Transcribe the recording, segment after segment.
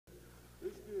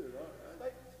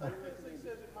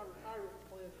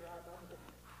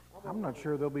I'm not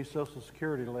sure there'll be Social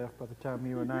Security left by the time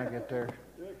you and I get there.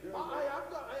 I've got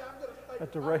a state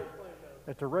At the rate, retirement plan,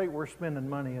 though. at the rate we're spending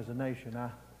money as a nation,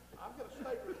 I've got a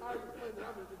state retirement plan that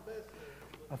I'm going to invest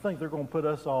in. I think they're going to put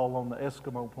us all on the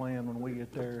Eskimo plan when we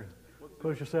get there.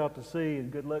 Push us out to sea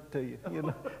and good luck to you. You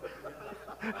know.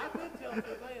 I did tell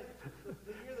Suzanne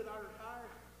the year that I retired,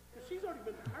 because she's already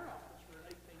been in her office for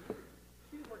 18 years.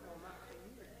 She was working on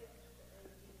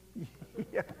 19 years.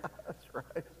 Yeah, that's right.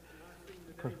 And I seen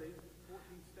today that 14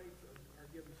 states are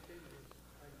giving stimulus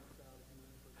payments out.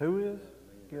 Who is?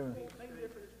 Giving. 14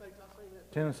 different states. I seen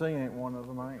that. Tennessee ain't one of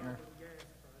them, ain't there? Gas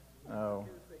prices. Oh,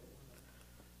 Tennessee.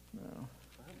 no.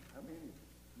 How many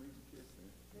movie kids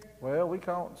then? Well, we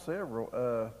caught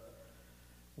several.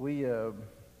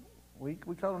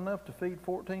 We caught enough to feed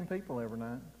 14 people every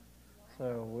night.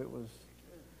 So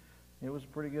it was a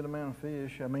pretty good amount of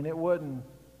fish. I mean, it wasn't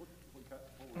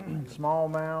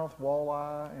smallmouth,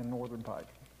 walleye, and northern pike.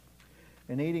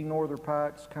 And eating northern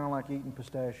pike's kind of like eating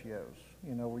pistachios.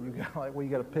 You know, where you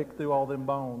got to pick through all them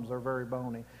bones. They're very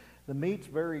bony. The meat's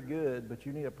very good, but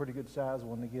you need a pretty good size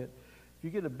one to get. If you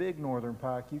get a big northern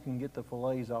pike, you can get the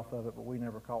fillets off of it, but we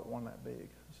never caught one that big.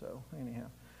 So anyhow,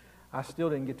 I still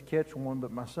didn't get to catch one,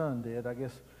 but my son did. I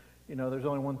guess, you know, there's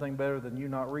only one thing better than you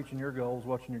not reaching your goals,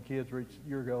 watching your kids reach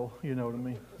your goal. You know what I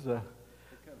mean? So,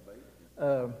 What kind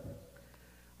of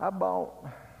bait?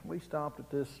 we stopped at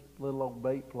this little old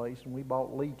bait place, and we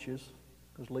bought leeches,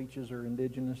 because leeches are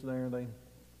indigenous there. They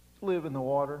live in the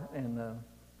water, and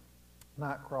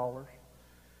night crawlers.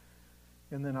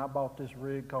 And then I bought this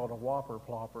rig called a Whopper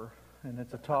Plopper, and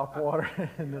it's a top water,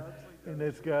 and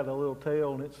it's got a little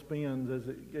tail, and it spins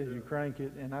as you crank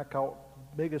it. And I caught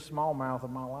biggest smallmouth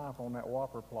of my life on that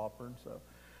Whopper Plopper, and so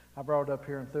I brought it up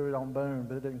here and threw it on Boone,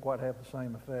 but it didn't quite have the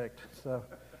same effect. So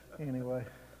anyway,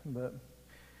 but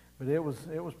it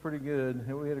was pretty good.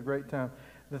 We had a great time.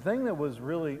 The thing that was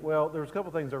really, well, there was a couple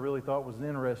things I really thought was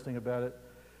interesting about it.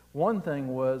 One thing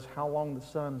was how long the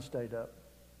sun stayed up.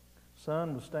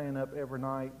 Sun was staying up every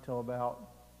night till about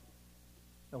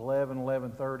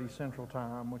 11:30 Central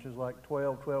Time, which is like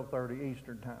 12:30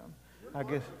 Eastern Time. I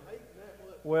guess.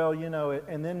 Well, you know,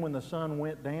 and then when the sun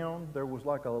went down, there was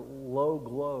like a low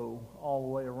glow all the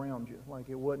way around you, like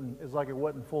it wasn't. It's like it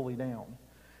wasn't fully down,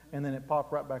 and then it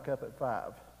popped right back up at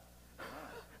 5.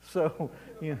 So,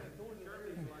 you know,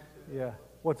 yeah.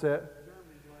 What's that?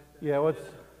 Yeah. What's?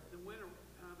 The winter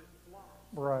time it flops.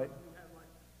 Right. You have like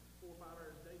 4 or 5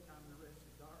 hours daytime and the rest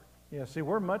is dark. Yeah, see,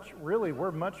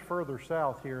 we're much further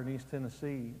south here in East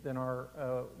Tennessee than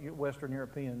our Western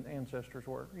European ancestors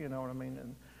were. You know what I mean?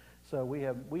 And so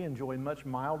we enjoy much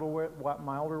milder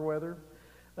weather.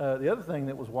 The other thing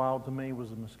that was wild to me was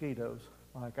the mosquitoes.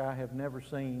 Like I have never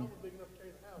seen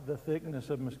the thickness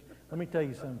of mosquitoes. Let me tell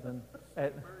you something.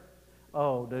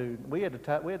 Oh, dude, we had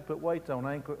to put weights on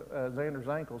Xander's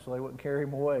ankles so they wouldn't carry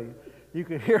him away. You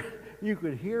could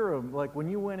hear them. Like when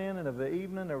you went in the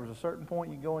evening, there was a certain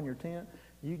point you go in your tent,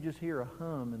 you just hear a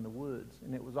hum in the woods,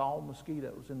 and it was all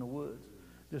mosquitoes in the woods.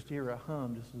 Just hear a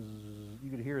hum, just zzz, you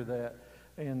could hear that.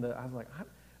 And I was like,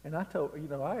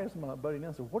 I asked my buddy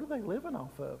Nelson, what are they living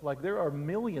off of? Like there are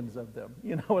millions of them.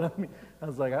 You know what I mean? I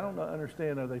was like, I don't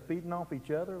understand. Are they feeding off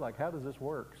each other? Like how does this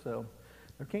work? So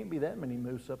there can't be that many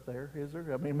moose up there, is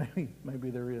there? I mean, maybe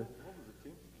there is. What was the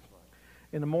temperature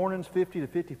like? In the mornings, 50 to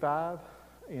 55,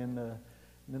 and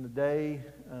then the day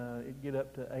it'd get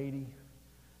up to 80.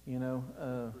 You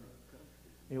know,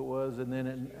 it was, and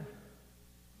then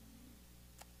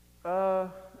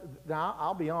now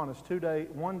I'll be honest.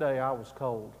 One day I was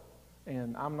cold,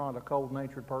 and I'm not a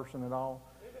cold-natured person at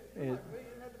all.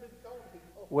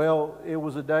 Well, it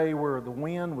was a day where the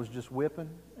wind was just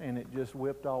whipping, and it just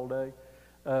whipped all day.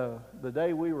 The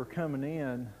day we were coming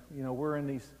in, you know, we're in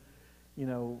these, you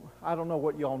know, I don't know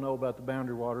what y'all know about the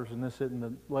Boundary Waters, and this isn't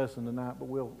the lesson tonight, but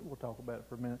we'll talk about it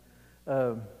for a minute.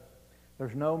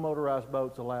 There's no motorized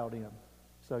boats allowed in.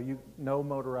 So no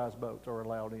motorized boats are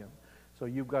allowed in. So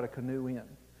you've got a canoe in.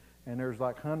 And there's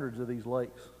like hundreds of these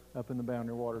lakes up in the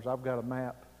Boundary Waters. I've got a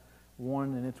map,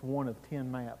 and it's one of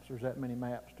 10 maps. There's that many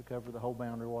maps to cover the whole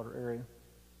Boundary Water area.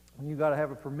 And you've got to have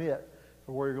a permit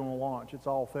for where you're going to launch. It's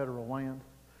all federal land.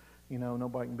 You know,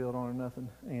 nobody can build on it or nothing.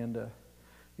 And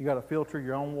you got to filter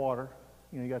your own water.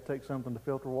 You know, you got to take something to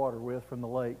filter water with from the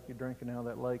lake. You're drinking out of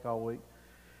that lake all week.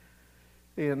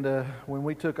 And when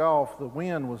we took off, the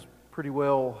wind was pretty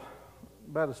well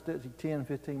about a steady 10,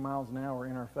 15 miles an hour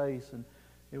in our face. And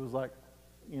it was like,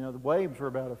 you know, the waves were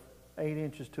about 8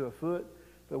 inches to a foot.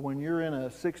 But when you're in a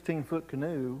 16-foot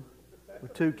canoe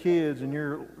with 2 kids and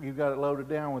you've got it loaded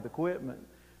down with equipment,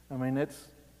 I mean,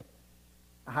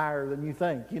 higher than you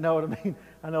think. You know what I mean?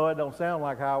 I know that don't sound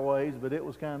like highways, but it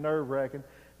was kind of nerve-wracking.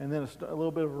 And then a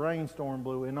little bit of a rainstorm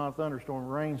blew in, not a thunderstorm, a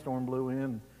rainstorm blew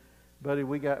in. Buddy,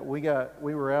 we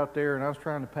were out there, and I was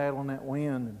trying to paddle in that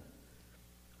wind. And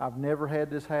I've never had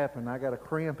this happen. I got a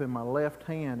cramp in my left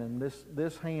hand, and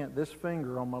this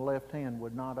finger on my left hand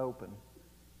would not open.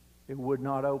 It would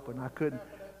not open. I couldn't.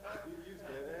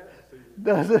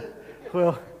 Does it?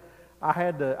 Well, I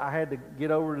had to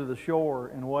get over to the shore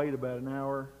and wait about an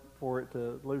hour for it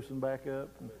to loosen back up.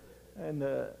 And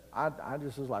I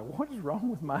just was like, what is wrong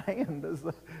with my hand?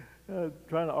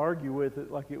 Trying to argue with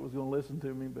it like it was going to listen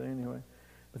to me. But anyway,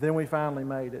 but then we finally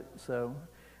made it. So,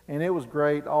 and it was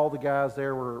great. All the guys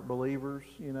there were believers,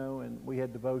 you know, and we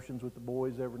had devotions with the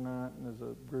boys every night. And there's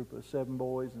a group of 7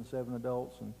 boys and 7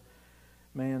 adults. And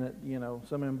man, you know,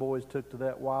 some of them boys took to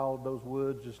those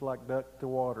woods just like duck to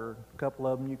water. A couple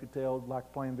of them you could tell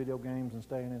like playing video games and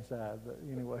staying inside. But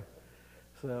anyway,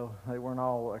 so they weren't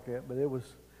all like that. But it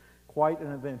was quite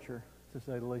an adventure, to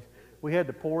say the least. We had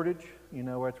the portage, you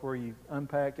know, that's where you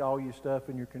unpack all your stuff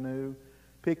in your canoe,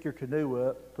 pick your canoe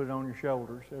up, put it on your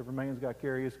shoulders. Every man's got to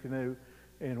carry his canoe,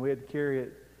 and we had to carry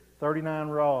it 39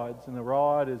 rods, and the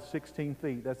rod is 16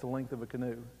 feet. That's the length of a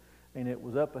canoe. And it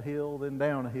was up a hill, then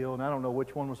down a hill, and I don't know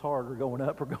which one was harder, going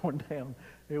up or going down.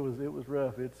 It was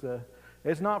rough.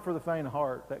 It's not for the faint of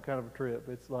heart, that kind of a trip.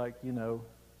 It's like, you know,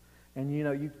 and you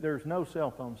know, there's no cell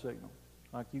phone signal.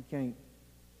 Like you can't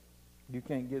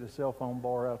get a cell phone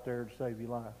bar out there to save your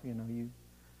life. You know, you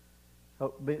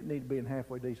need to be in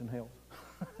halfway decent health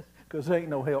because there ain't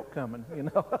no help coming, you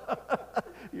know.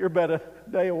 You're about a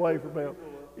day away from help.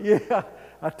 Yeah,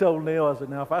 I told Neil, I said,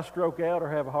 now if I stroke out or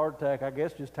have a heart attack, I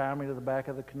guess just tie me to the back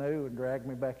of the canoe and drag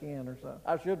me back in or something.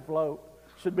 I should float.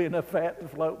 Should be enough fat to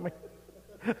float me.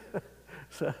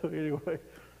 So anyway,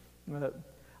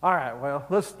 all right, well,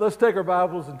 let's take our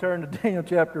Bibles and turn to Daniel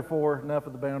chapter 4, enough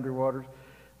of the boundary waters.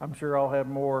 I'm sure I'll have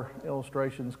more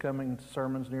illustrations coming to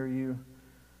sermons near you.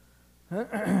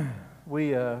 It's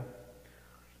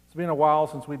been a while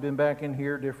since we've been back in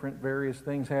here. Various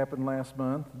things happened last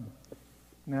month.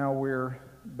 Now we're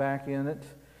back in it,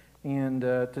 and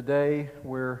today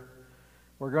we're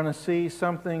going to see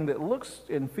something that looks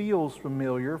and feels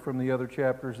familiar from the other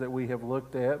chapters that we have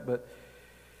looked at, but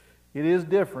it is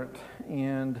different.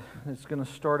 And it's going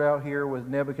to start out here with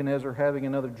Nebuchadnezzar having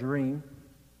another dream.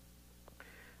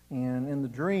 And in the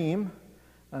dream,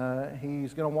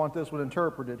 he's going to want this one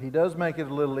interpreted. He does make it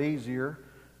a little easier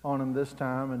on him this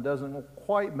time and doesn't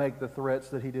quite make the threats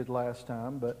that he did last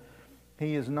time, but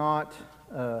he is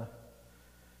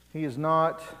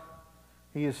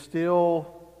still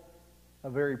a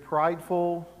very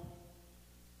prideful,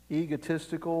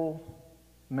 egotistical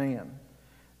man.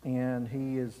 And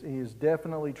he is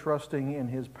definitely trusting in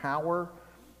his power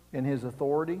and his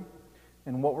authority.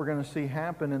 And what we're going to see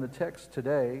happen in the text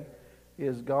today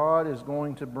is God is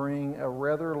going to bring a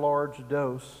rather large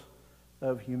dose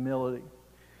of humility.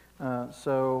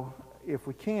 So if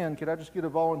we can, could I just get a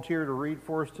volunteer to read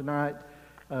for us tonight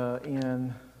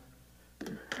in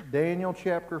Daniel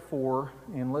chapter 4,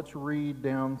 and let's read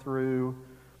down through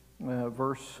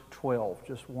verse 12,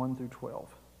 just 1 through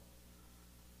 12.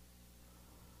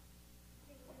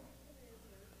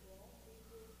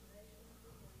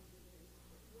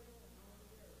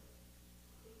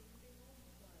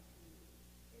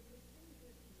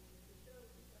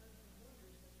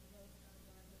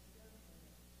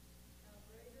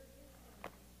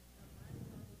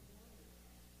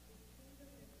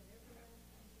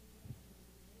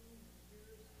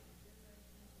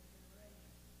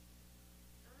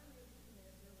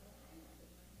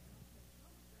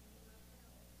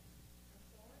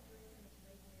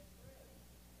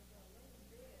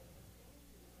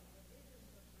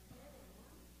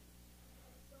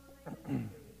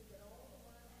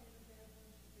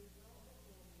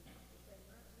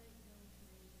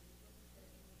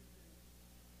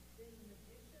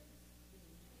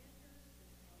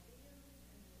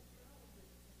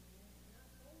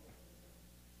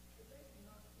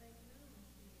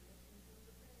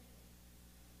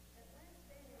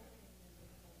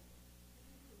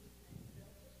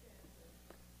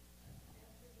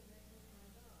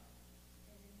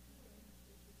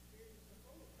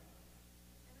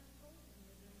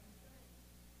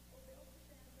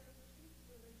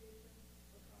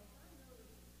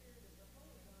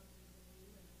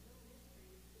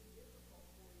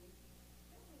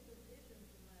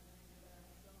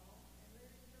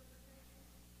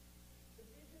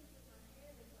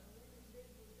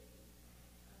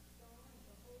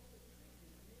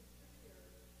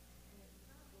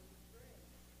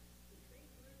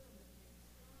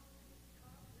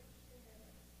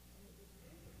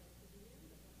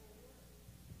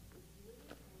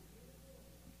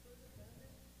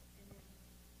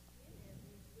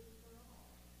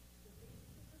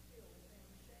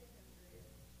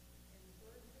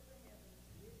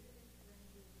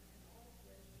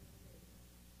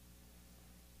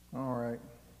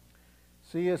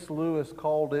 C.S. Lewis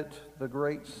called it the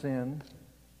great sin,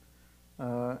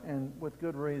 and with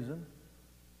good reason.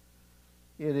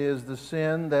 It is the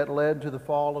sin that led to the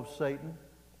fall of Satan.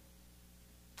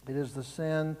 It is the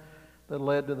sin that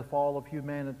led to the fall of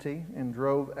humanity and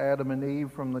drove Adam and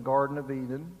Eve from the Garden of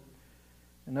Eden.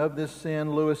 And of this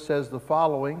sin, Lewis says the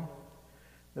following: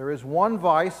 there is one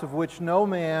vice of which no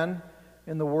man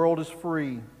in the world is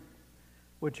free,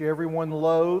 which everyone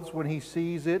loathes when he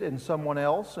sees it in someone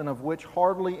else, and of which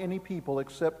hardly any people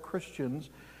except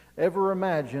Christians ever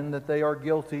imagine that they are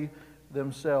guilty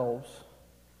themselves.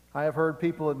 I have heard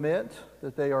people admit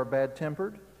that they are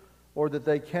bad-tempered, or that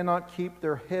they cannot keep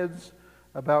their heads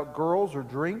about girls or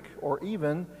drink, or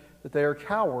even that they are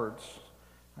cowards.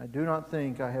 I do not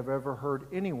think I have ever heard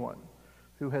anyone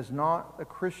who has not a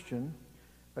Christian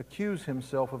accuse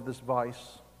himself of this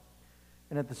vice.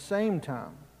 And at the same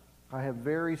time, I have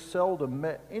very seldom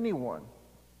met anyone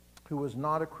who was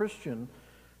not a Christian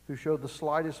who showed the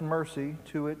slightest mercy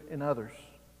to it in others.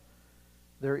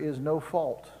 There is no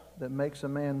fault that makes a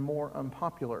man more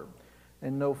unpopular,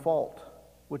 and no fault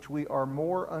which we are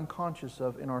more unconscious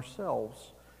of in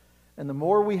ourselves. And the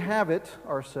more we have it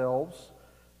ourselves,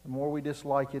 the more we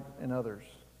dislike it in others.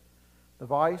 The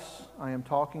vice I am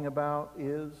talking about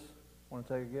is, want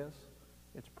to take a guess?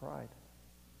 It's pride.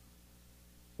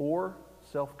 Or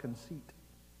self-conceit.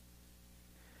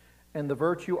 And the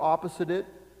virtue opposite it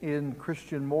in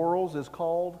Christian morals is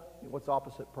called, what's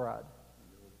opposite pride?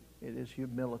 It is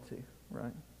humility,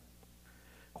 right?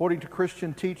 According to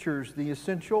Christian teachers, the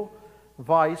essential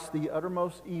vice, the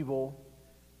uttermost evil,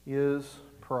 is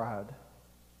pride.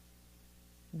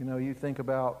 You know, you think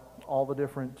about all the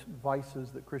different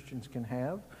vices that Christians can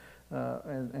have,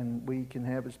 and we can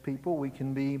have as people. We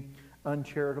can be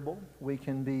uncharitable. We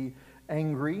can be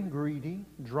angry, greedy,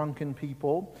 drunken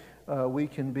people. We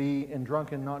can be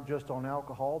drunken not just on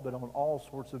alcohol, but on all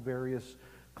sorts of various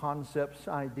concepts,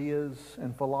 ideas,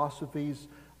 and philosophies,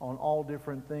 on all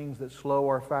different things that slow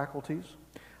our faculties.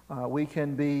 We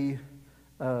can be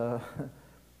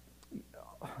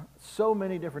so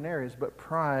many different areas, but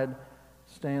pride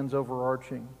stands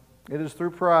overarching. It is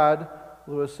through pride,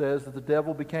 Lewis says, that the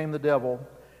devil became the devil.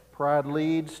 Pride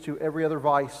leads to every other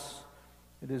vice.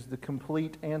 It is the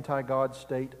complete anti-God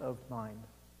state of mind.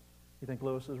 You think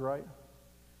Lewis is right?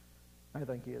 I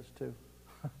think he is too.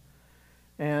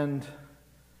 And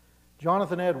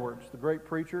Jonathan Edwards, the great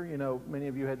preacher, you know, many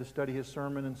of you had to study his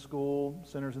sermon in school,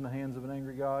 Sinners in the Hands of an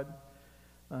Angry God.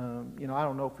 You know, I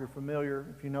don't know if you're familiar,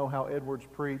 if you know how Edwards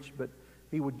preached, but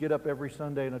he would get up every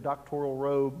Sunday in a doctoral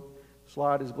robe,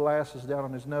 slide his glasses down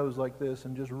on his nose like this,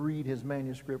 and just read his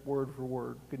manuscript word for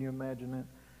word. Can you imagine that?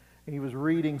 And he was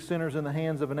reading Sinners in the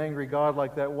Hands of an Angry God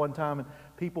like that one time, and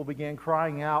people began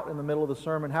crying out in the middle of the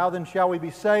sermon, "How then shall we be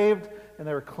saved?" And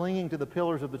they were clinging to the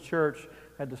pillars of the church,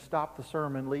 had to stop the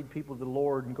sermon, lead people to the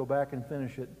Lord, and go back and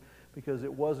finish it, because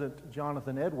it wasn't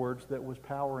Jonathan Edwards that was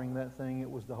powering that thing, it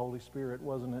was the Holy Spirit,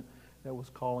 wasn't it, that was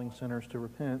calling sinners to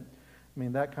repent. I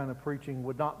mean, that kind of preaching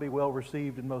would not be well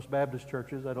received in most Baptist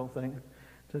churches, I don't think,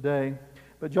 today.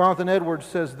 But Jonathan Edwards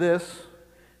says this.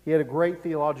 He had a great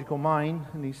theological mind,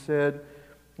 and he said,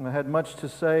 had much to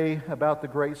say about the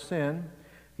great sin.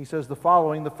 He says the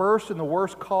following: the first and the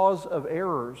worst cause of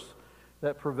errors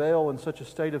that prevail in such a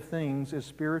state of things is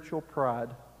spiritual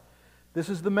pride. This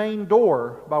is the main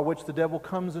door by which the devil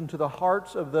comes into the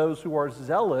hearts of those who are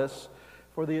zealous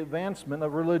for the advancement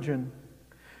of religion.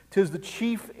 'Tis the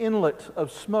chief inlet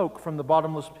of smoke from the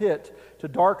bottomless pit to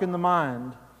darken the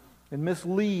mind and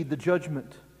mislead the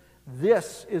judgment.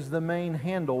 This is the main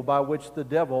handle by which the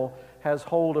devil has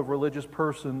hold of religious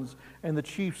persons, and the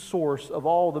chief source of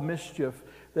all the mischief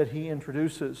that he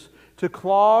introduces. To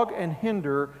clog and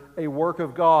hinder a work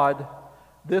of God,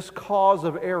 this cause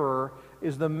of error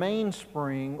is the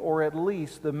mainspring, or at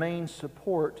least the main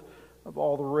support of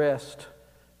all the rest.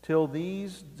 Till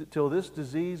this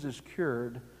disease is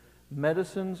cured,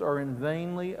 medicines are in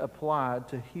vainly applied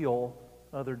to heal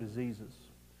other diseases.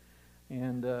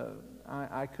 And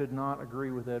I could not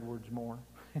agree with Edwards more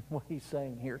in what he's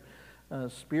saying here.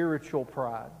 Spiritual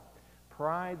pride.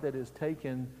 Pride that is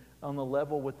taken on the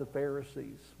level with the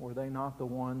Pharisees. Were they not the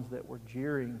ones that were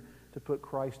jeering to put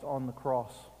Christ on the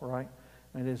cross, right?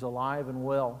 And it is alive and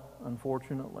well,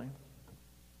 unfortunately.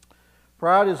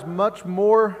 Pride is much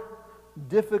more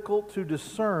difficult to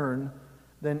discern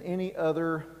than any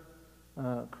other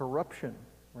corruption,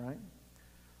 right?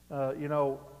 You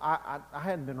know, I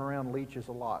hadn't been around leeches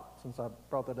a lot. Since I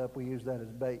brought that up, we use that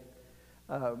as bait.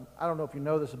 I don't know if you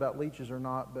know this about leeches or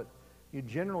not, but you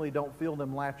generally don't feel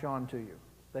them latch on to you.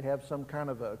 They have some kind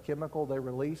of a chemical they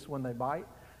release when they bite,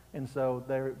 and so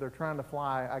they're trying to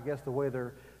fly. I guess the way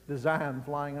they're design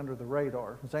flying under the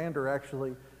radar. Xander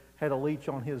actually had a leech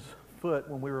on his foot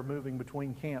when we were moving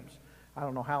between camps. I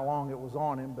don't know how long it was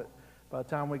on him, but by the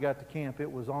time we got to camp,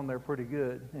 it was on there pretty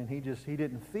good. And he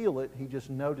didn't feel it, he just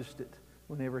noticed it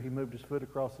whenever he moved his foot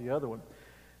across the other one.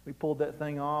 We pulled that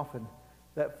thing off, and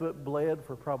that foot bled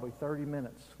for probably 30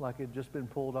 minutes, like it had just been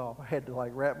pulled off. I had to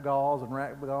like wrap gauze and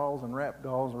wrap gauze and wrap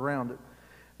gauze around it.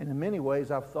 And in many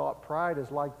ways, I've thought pride is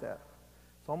like that.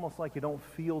 It's almost like you don't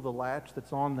feel the latch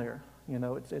that's on there. You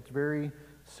know, it's very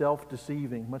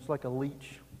self-deceiving, much like a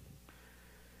leech.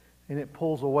 And it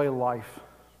pulls away life.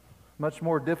 Much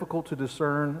more difficult to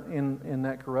discern in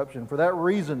that corruption. For that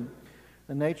reason,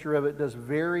 the nature of it does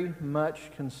very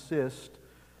much consist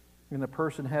in the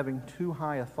person having too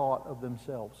high a thought of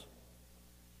themselves.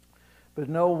 But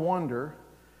no wonder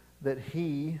that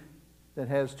he that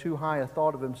has too high a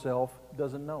thought of himself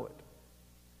doesn't know it.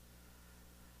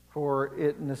 For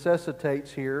it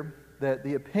necessitates here that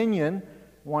the opinion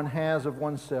one has of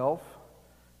oneself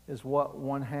is what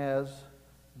one has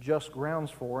just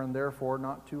grounds for, and therefore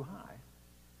not too high.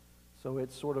 So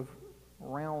it's sort of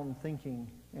round thinking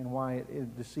and why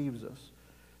it deceives us.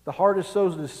 The heart is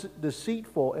so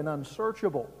deceitful and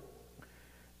unsearchable.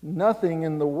 Nothing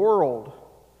in the world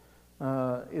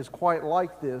is quite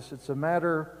like this. It's a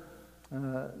matter,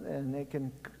 and it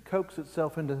can coax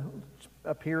itself into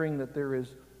appearing that there is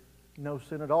no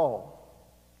sin at all.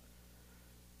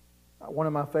 One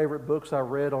of my favorite books I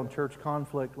read on church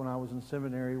conflict when I was in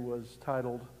seminary was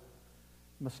titled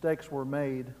 "Mistakes Were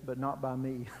Made, but Not by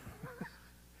Me."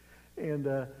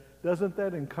 And doesn't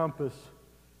that encompass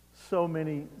so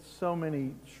many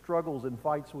struggles and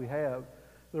fights we have?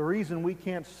 The reason we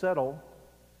can't settle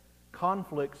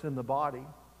conflicts in the body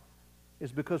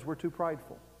is because we're too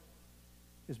prideful.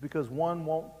 Is because one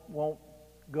won't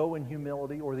go in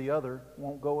humility, or the other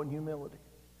won't go in humility.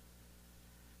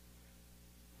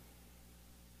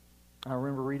 I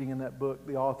remember reading in that book,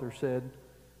 the author said,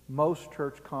 most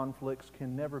church conflicts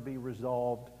can never be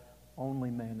resolved,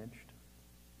 only managed.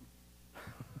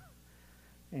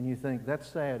 And you think, that's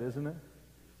sad, isn't it?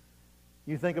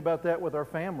 You think about that with our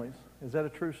families. Is that a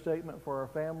true statement for our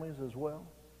families as well?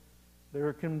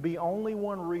 There can be only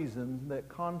one reason that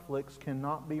conflicts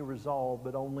cannot be resolved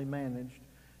but only managed,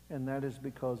 and that is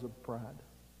because of pride.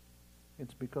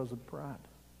 It's because of pride.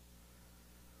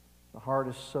 The heart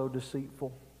is so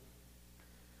deceitful.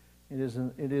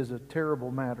 It is a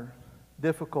terrible matter,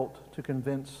 difficult to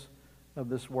convince of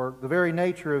this work. The very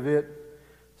nature of it,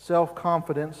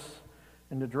 self-confidence,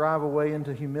 and to drive away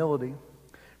into humility.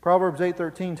 Proverbs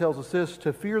 8:13 tells us this: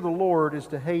 to fear the Lord is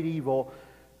to hate evil.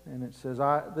 And it says,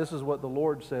 this is what the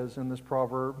Lord says in this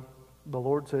proverb. The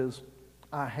Lord says,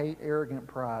 I hate arrogant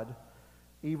pride,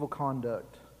 evil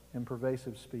conduct, and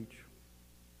pervasive speech.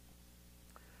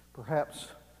 Perhaps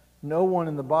no one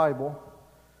in the Bible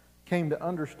came to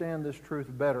understand this truth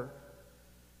better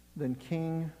than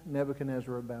King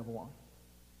Nebuchadnezzar of Babylon.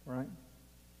 Right?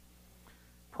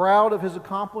 Proud of his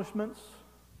accomplishments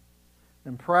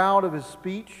and proud of his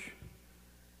speech,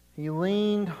 he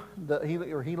learned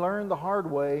the hard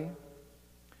way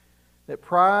that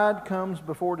pride comes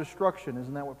before destruction.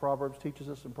 Isn't that what Proverbs teaches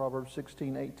us in Proverbs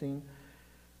 16:18?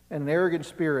 And an arrogant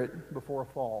spirit before a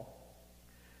fall.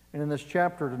 And in this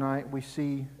chapter tonight, we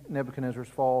see Nebuchadnezzar's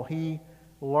fall. He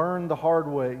learned the hard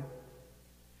way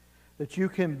that you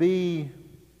can be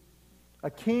a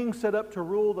king set up to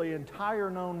rule the entire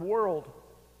known world,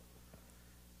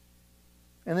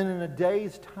 and then in a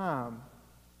day's time,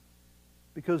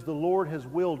 because the Lord has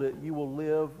willed it, you will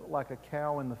live like a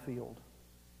cow in the field.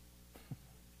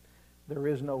 There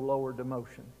is no lower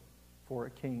demotion for a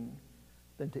king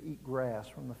than to eat grass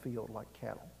from the field like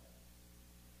cattle.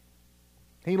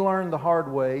 He learned the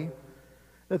hard way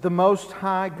that the Most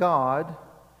High God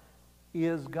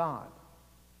is God.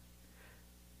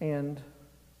 And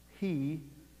He,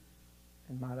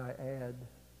 and might I add,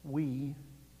 we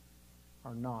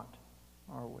are not,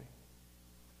 are we?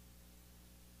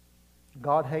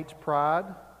 God hates pride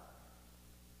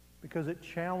because it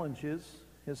challenges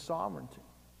His sovereignty.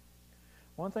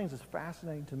 One of the things that's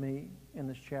fascinating to me in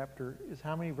this chapter is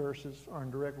how many verses are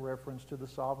in direct reference to the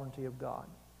sovereignty of God.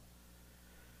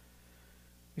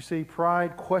 You see,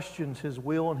 pride questions His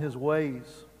will and His ways.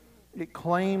 It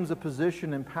claims a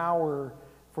position and power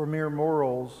for mere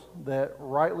mortals that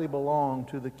rightly belong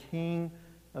to the King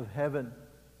of heaven.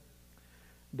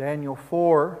 Daniel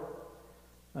 4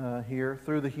 here,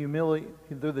 through the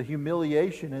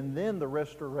humiliation and then the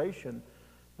restoration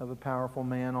of a powerful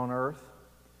man on earth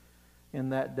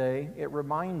in that day, it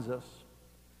reminds us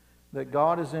that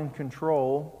God is in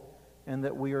control and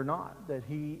that we are not, that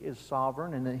He is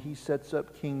sovereign and that He sets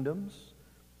up kingdoms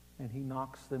and He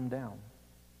knocks them down.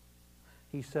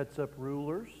 He sets up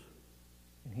rulers,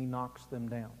 and He knocks them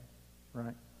down,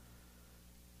 right?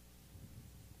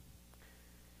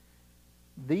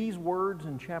 These words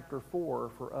in chapter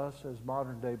 4 for us as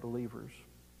modern-day believers,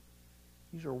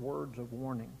 these are words of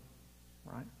warning,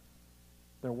 right?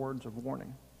 They're words of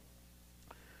warning.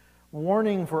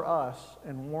 Warning for us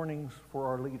and warnings for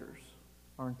our leaders,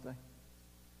 aren't they?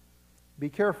 Be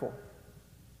careful.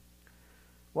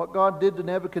 What God did to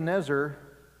Nebuchadnezzar,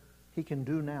 He can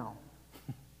do now.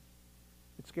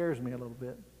 It scares me a little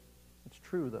bit. It's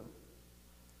true, though.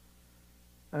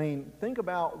 I mean, think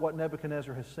about what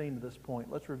Nebuchadnezzar has seen to this point.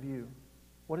 Let's review.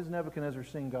 What has Nebuchadnezzar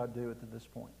seen God do at this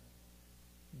point?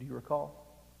 Do you recall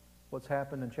what's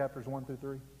happened in chapters 1 through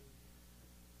 3?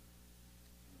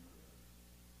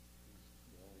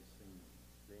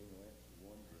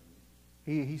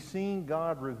 He's seen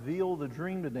God reveal the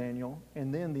dream to Daniel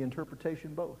and then the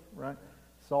interpretation both, right?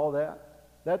 Saw that.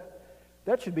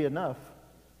 That should be enough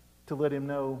to let him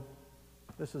know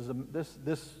this is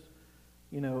this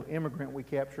immigrant we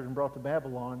captured and brought to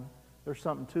Babylon. There's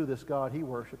something to this God he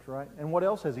worships, right? And what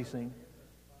else has he seen?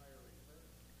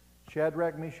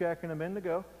 Shadrach, Meshach, and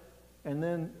Abednego. And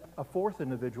then a fourth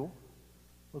individual,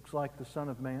 looks like the Son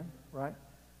of Man, right?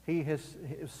 He is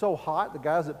so hot, the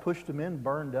guys that pushed him in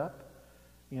burned up.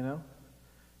 You know,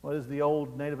 what is the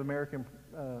old Native American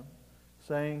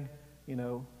saying? You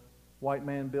know, white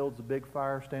man builds a big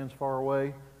fire, stands far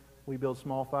away. We build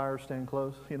small fires, stand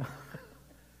close. You know,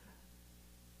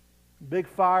 big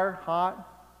fire, hot.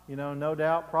 You know, no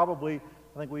doubt. Probably,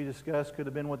 I think we discussed, could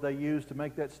have been what they used to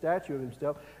make that statue of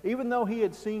himself. Even though he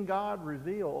had seen God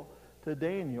reveal to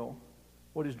Daniel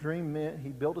what his dream meant,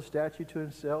 he built a statue to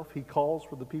himself. He calls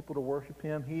for the people to worship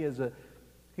him.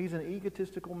 He's an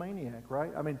egotistical maniac,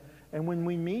 right? I mean, and when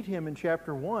we meet him in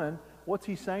chapter 1, what's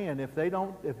he saying? If they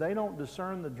don't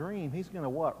discern the dream, he's going to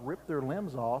what? Rip their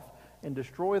limbs off and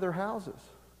destroy their houses.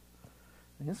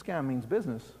 And this guy means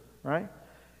business, right?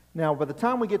 Now, by the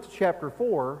time we get to chapter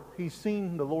 4, he's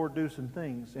seen the Lord do some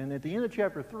things. And at the end of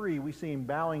chapter 3, we see him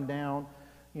bowing down,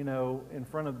 you know, in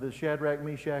front of the Shadrach,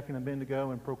 Meshach, and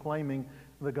Abednego and proclaiming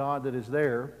the God that is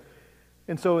there.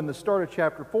 And so in the start of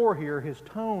chapter 4 here, his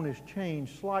tone has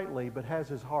changed slightly, but has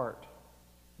his heart,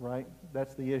 right?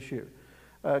 That's the issue.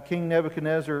 King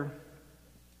Nebuchadnezzar,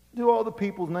 do all the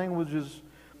people's languages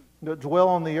that dwell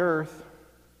on the earth,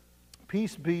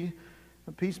 peace be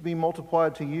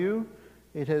multiplied to you.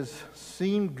 It has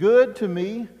seemed good to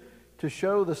me to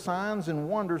show the signs and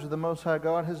wonders that the Most High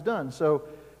God has done. So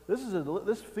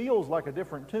this feels like a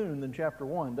different tune than chapter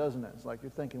 1, doesn't it? It's like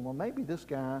you're thinking, well, maybe this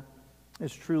guy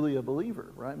is truly a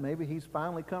believer, right? Maybe he's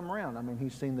finally come around. I mean,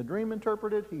 he's seen the dream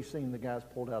interpreted. He's seen the guys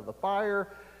pulled out of the fire.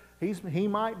 He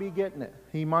might be getting it.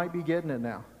 He might be getting it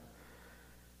now.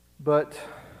 But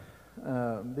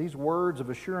these words of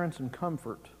assurance and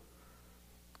comfort,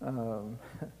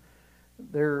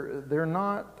 they're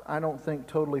not, I don't think,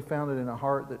 totally founded in a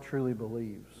heart that truly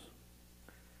believes.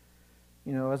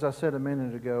 You know, as I said a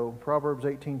minute ago, Proverbs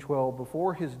 18:12,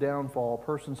 before his downfall, a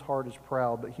person's heart is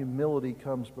proud, but humility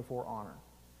comes before honor.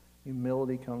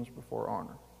 Humility comes before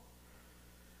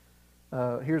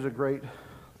honor. Here's a great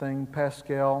thing.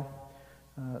 Pascal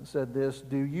said this,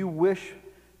 do you wish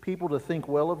people to think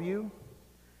well of you?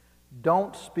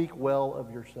 Don't speak well of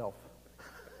yourself.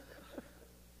 I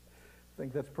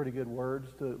think that's pretty good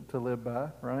words to live by,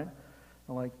 right?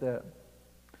 I like that.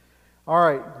 All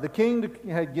right, the king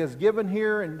has given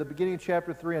here in the beginning of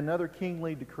chapter 3 another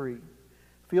kingly decree.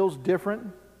 Feels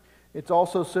different. It's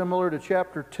also similar to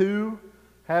chapter 2,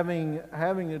 having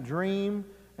a dream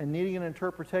and needing an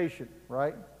interpretation,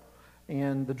 right?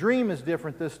 And the dream is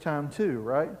different this time too,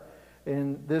 right?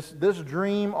 And this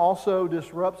dream also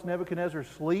disrupts Nebuchadnezzar's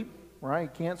sleep, right?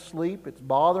 He can't sleep. It's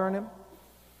bothering him.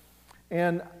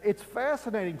 And it's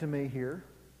fascinating to me here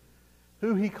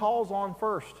who he calls on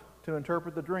first to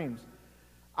interpret the dreams.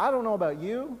 I don't know about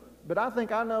you, but I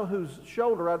think I know whose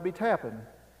shoulder I'd be tapping,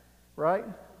 right?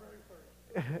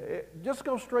 Just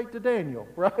go straight to Daniel,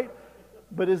 right?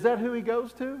 But is that who he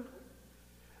goes to?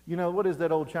 You know, what is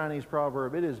that old Chinese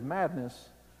proverb? It is madness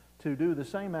to do the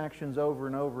same actions over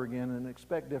and over again and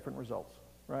expect different results,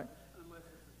 right?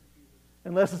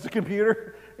 Unless it's a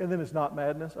computer, and then it's not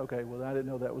madness. Okay, well, I didn't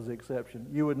know that was the exception.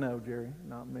 You would know, Jerry,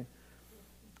 not me.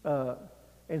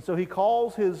 And so he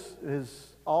calls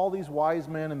all these wise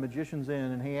men and magicians in,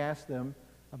 and he asks them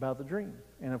about the dream.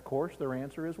 And of course, their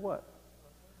answer is what?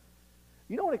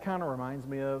 You know what it kind of reminds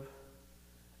me of?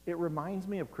 It reminds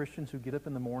me of Christians who get up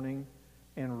in the morning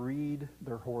and read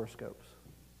their horoscopes.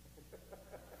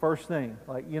 First thing,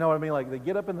 like, you know what I mean? Like, they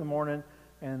get up in the morning,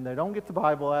 and they don't get the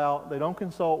Bible out, they don't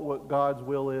consult what God's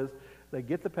will is, they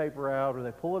get the paper out or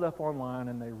they pull it up online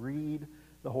and they read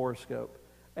the horoscope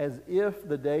as if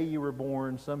the day you were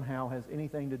born somehow has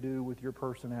anything to do with your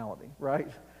personality, right?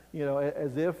 You know,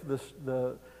 as if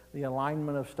the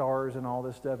alignment of stars and all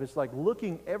this stuff, it's like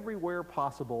looking everywhere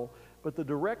possible but the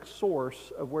direct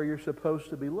source of where you're supposed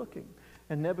to be looking.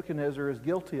 And Nebuchadnezzar is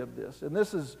guilty of this. And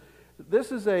this is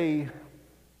in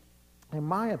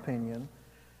my opinion,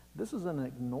 this is an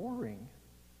ignoring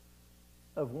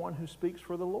of one who speaks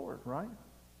for the Lord, right?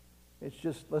 It's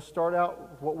just, let's start out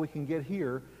with what we can get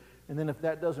here, and then if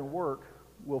that doesn't work,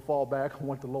 we'll fall back on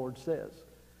what the Lord says. Isn't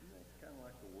that kind of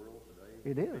like the world today?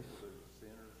 It is. People that are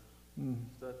sinners,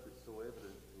 stuff that's so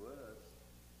evident to us,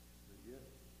 but yet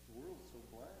the world's so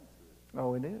blind to it.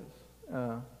 Oh, it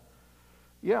is.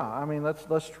 Yeah, I mean,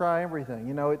 let's try everything.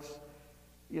 You know,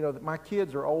 my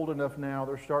kids are old enough now,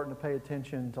 they're starting to pay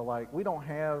attention to, like, we don't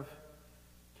have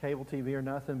cable TV or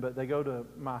nothing, but they go to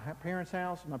my parents'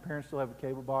 house, and my parents still have a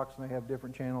cable box, and they have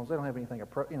different channels. They don't have anything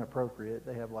inappropriate.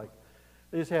 They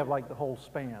just have like the whole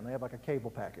span. They have like a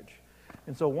cable package.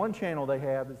 And so one channel they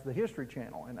have is the History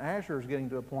Channel, and Asher is getting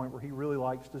to a point where he really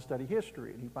likes to study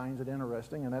history, and he finds it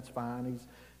interesting, and that's fine. He's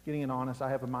getting in honest. I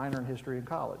have a minor in history in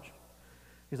college.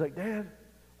 He's like, Dad,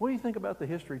 what do you think about the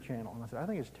History Channel? And I said, I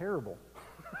think it's terrible.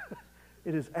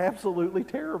 It is absolutely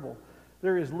terrible.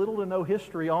 There is little to no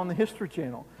history on the History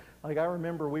Channel. Like, I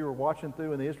remember we were watching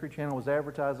through and the History Channel was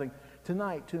advertising,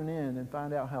 tonight tune in and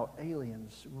find out how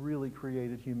aliens really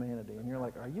created humanity. And you're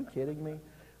like, are you kidding me?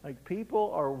 Like,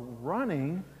 people are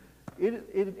running.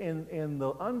 In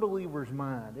the unbeliever's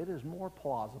mind, it is more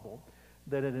plausible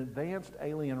that an advanced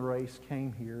alien race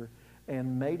came here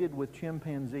and mated with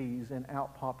chimpanzees and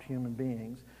out-popped human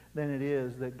beings than it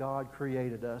is that God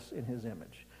created us in His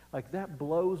image. Like, that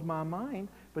blows my mind,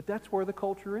 but that's where the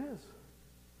culture is.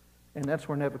 And that's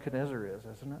where Nebuchadnezzar is,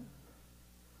 isn't it?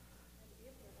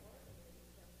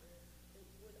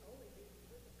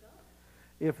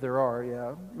 If there are,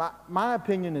 yeah. My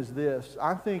opinion is this.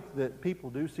 I think that people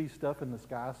do see stuff in the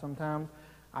sky sometimes.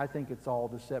 I think it's all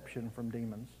deception from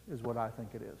demons, is what I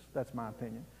think it is. That's my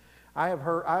opinion.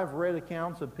 I've read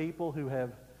accounts of people who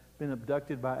have been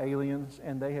abducted by aliens,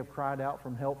 and they have cried out for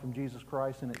help from Jesus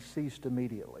Christ, and it ceased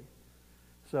immediately.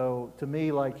 So to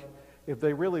me, like, if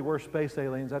they really were space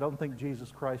aliens, I don't think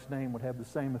Jesus Christ's name would have the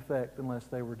same effect unless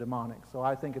they were demonic. So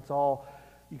I think it's all,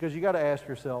 because you got to ask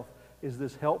yourself, is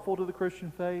this helpful to the Christian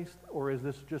faith, or is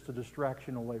this just a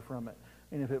distraction away from it?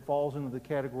 And if it falls into the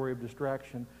category of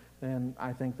distraction, then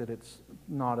I think that it's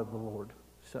not of the Lord.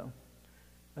 So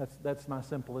that's my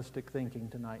simplistic thinking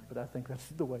tonight, but I think that's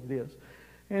the way it is.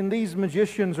 And these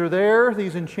magicians are there,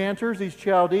 these enchanters, these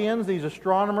Chaldeans, these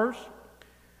astronomers,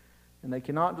 and they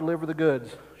cannot deliver the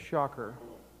goods. Shocker.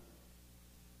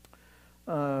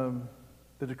 The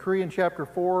decree in chapter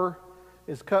 4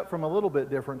 is cut from a little bit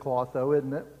different cloth, though,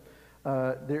 isn't it?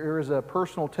 There is a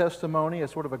personal testimony, a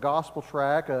sort of a gospel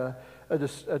track, a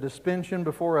dispension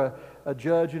before a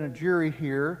judge and a jury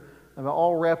here,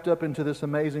 all wrapped up into this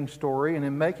amazing story. And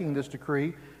in making this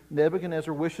decree,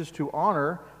 Nebuchadnezzar wishes to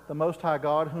honor the Most High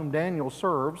God whom Daniel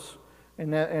serves,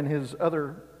 and his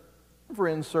other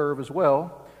friends serve as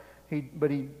well.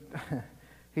 But he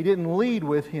didn't lead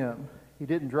with him. He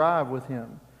didn't drive with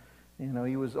him. You know,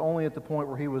 he was only at the point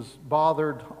where he was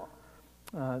bothered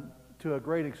to a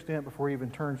great extent before he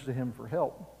even turns to him for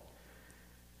help.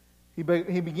 He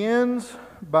begins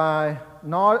by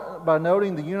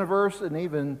noting the universe and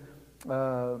even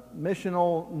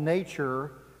missional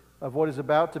nature of what is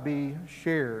about to be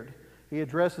shared. He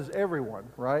addresses everyone,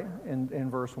 right, in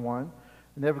verse 1.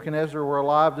 If Nebuchadnezzar were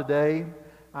alive today,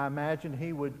 I imagine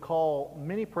he would call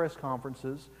many press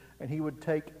conferences, and he would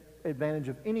take advantage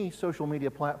of any social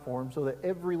media platform so that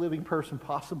every living person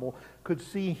possible could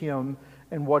see him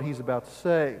and what he's about to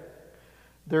say.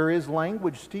 There is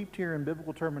language steeped here in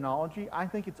biblical terminology. I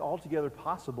think it's altogether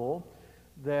possible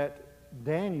that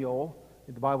Daniel,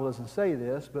 the Bible doesn't say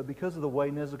this, but because of the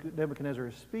way Nebuchadnezzar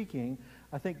is speaking,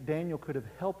 I think Daniel could have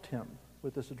helped him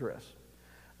with this address.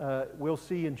 We'll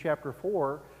see in chapter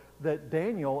 4 that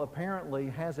Daniel apparently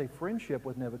has a friendship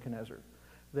with Nebuchadnezzar,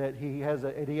 that he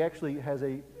actually has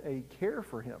a care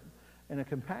for him and a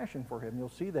compassion for him. You'll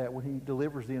see that when he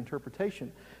delivers the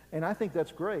interpretation. And I think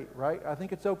that's great, right? I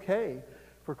think it's okay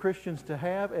for Christians to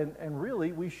have, and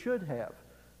really we should have,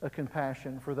 a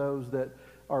compassion for those that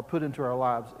are put into our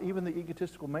lives. Even the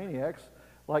egotistical maniacs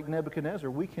like Nebuchadnezzar,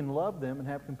 we can love them and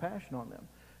have compassion on them.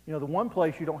 You know, the one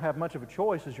place you don't have much of a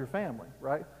choice is your family,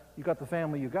 right? You got the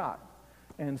family you got.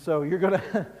 And so you're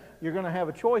gonna have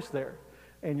a choice there.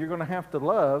 And you're going to have to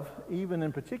love, even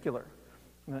in particular.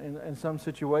 In some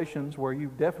situations where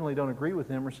you definitely don't agree with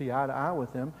them or see eye to eye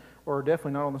with them, or are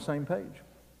definitely not on the same page.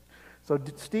 So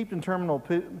steeped in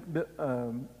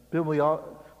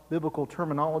biblical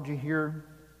terminology here,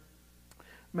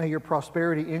 may your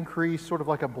prosperity increase, sort of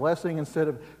like a blessing instead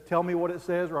of tell me what it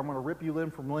says or I'm going to rip you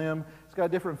limb from limb. It's got a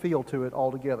different feel to it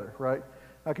altogether, right?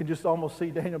 I can just almost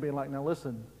see Daniel being like, now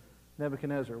listen,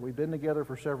 Nebuchadnezzar, we've been together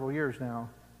for several years now.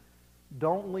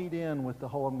 Don't lead in with the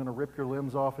whole I'm going to rip your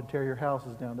limbs off and tear your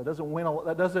houses down. That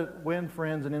doesn't win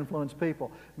friends and influence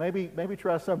people. Maybe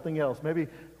try something else. Maybe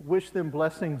wish them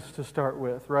blessings to start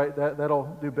with, right?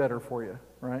 That'll do better for you,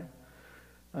 right?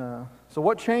 So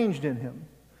what changed in him?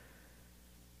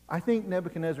 I think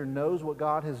Nebuchadnezzar knows what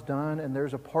God has done, and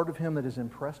there's a part of him that is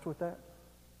impressed with that.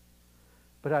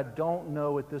 But I don't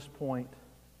know at this point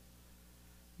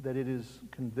that it is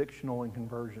convictional and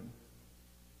conversion.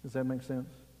 Does that make sense?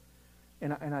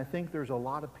 And I think there's a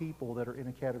lot of people that are in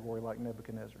a category like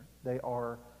Nebuchadnezzar. They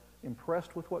are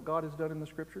impressed with what God has done in the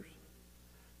Scriptures.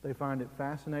 They find it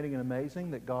fascinating and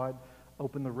amazing that God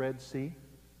opened the Red Sea,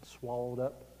 swallowed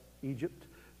up Egypt.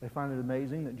 They find it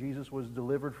amazing that Jesus was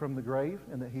delivered from the grave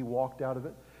and that he walked out of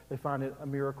it. They find it a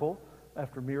miracle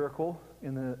after miracle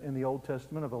in the Old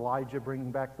Testament of Elijah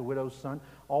bringing back the widow's son.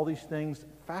 All these things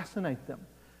fascinate them.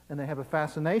 And they have a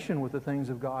fascination with the things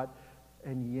of God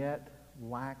and yet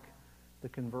lack the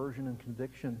conversion and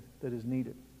conviction that is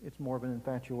needed. It's more of an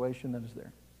infatuation that is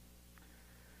there.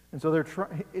 And so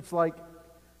it's like,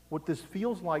 what this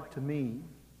feels like to me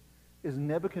is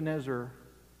Nebuchadnezzar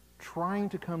trying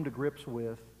to come to grips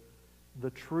with the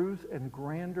truth and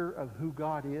grandeur of who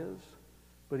God is,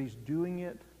 but he's doing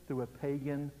it through a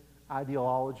pagan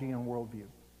ideology and worldview.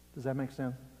 Does that make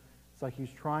sense? It's like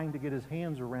he's trying to get his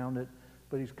hands around it,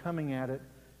 but he's coming at it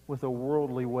with a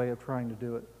worldly way of trying to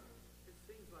do it. It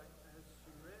seems like as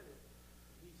you read it,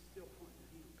 he's still pointing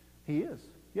to him. He is,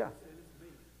 yeah.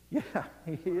 He said,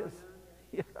 it's me. Yeah, he is.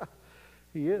 Yeah,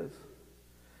 he is.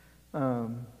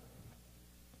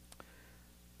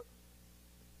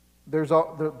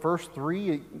 The verse 3,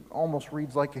 it almost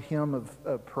reads like a hymn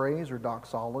of praise or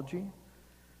doxology.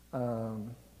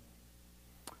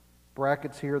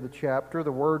 Brackets here, the chapter.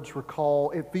 The words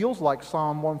recall, it feels like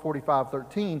Psalm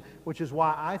 145:13, which is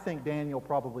why I think Daniel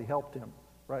probably helped him,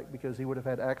 right? Because he would have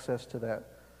had access to that.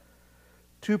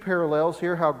 Two parallels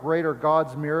here. How great are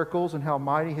God's miracles and how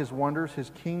mighty his wonders. His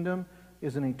kingdom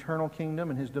is an eternal kingdom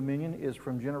and his dominion is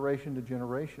from generation to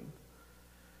generation.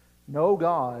 No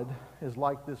God is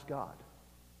like this God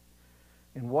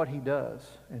in what he does,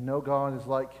 and no God is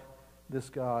like this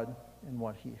God in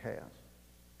what he has.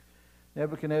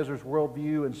 Nebuchadnezzar's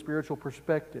worldview and spiritual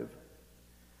perspective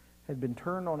had been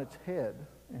turned on its head,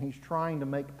 and he's trying to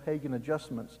make pagan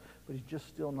adjustments, but he's just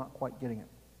still not quite getting it.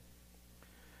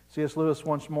 C.S. Lewis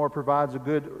once more provides a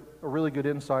really good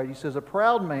insight. He says, a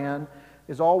proud man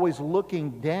is always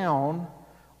looking down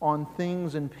on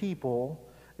things and people,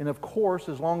 and of course,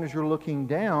 as long as you're looking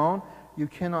down, you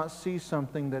cannot see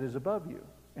something that is above you.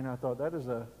 And I thought that is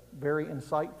a very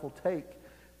insightful take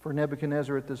for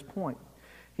Nebuchadnezzar at this point.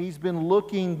 He's been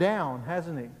looking down,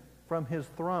 hasn't he, from his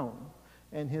throne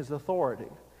and his authority.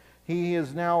 He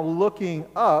is now looking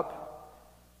up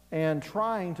and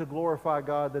trying to glorify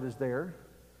God that is there.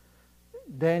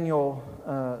 Daniel,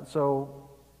 so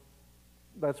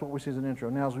that's what we see as an intro.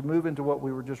 Now, as we move into what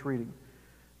we were just reading,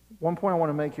 one point I want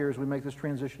to make here as we make this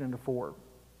transition into 4.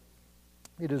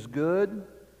 It is good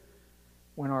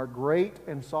when our great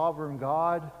and sovereign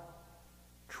God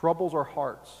troubles our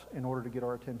hearts in order to get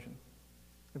our attention.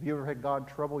 Have you ever had God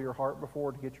trouble your heart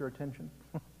before to get your attention?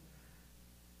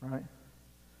 Right?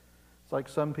 It's like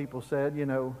some people said,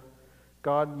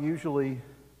 God usually,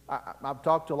 I've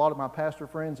talked to a lot of my pastor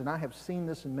friends, and I have seen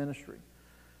this in ministry.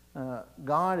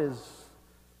 God is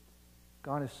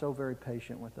so very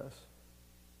patient with us.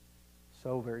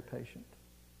 So very patient.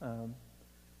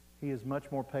 He is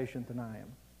much more patient than I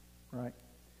am, right?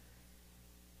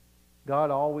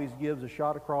 God always gives a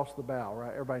shot across the bow,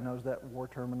 right? Everybody knows that war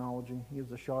terminology. He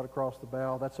gives a shot across the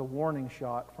bow. That's a warning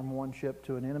shot from one ship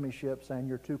to an enemy ship saying,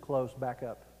 you're too close, back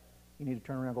up. You need to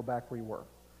turn around and go back where you were.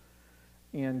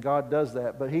 And God does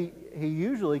that. But he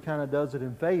usually kind of does it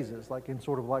in phases, like in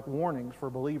sort of like warnings for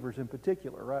believers in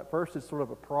particular, right? First it's sort of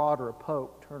a prod or a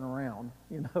poke, turn around,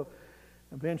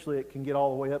 Eventually it can get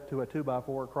all the way up to a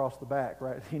 2x4 across the back,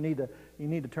 right? You need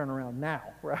to turn around now,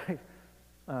 right?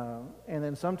 And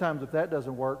then sometimes if that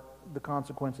doesn't work, the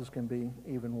consequences can be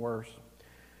even worse.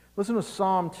 Listen to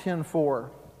Psalm 10:4.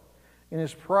 In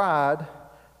his pride,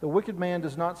 the wicked man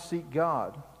does not seek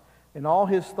God. In all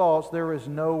his thoughts, there is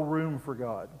no room for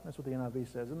God. That's what the NIV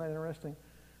says. Isn't that interesting?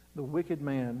 The wicked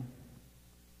man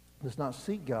does not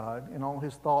seek God. In all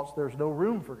his thoughts, there's no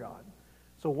room for God.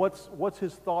 So what's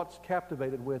his thoughts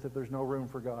captivated with if there's no room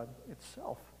for God? It's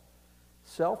self.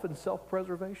 Self and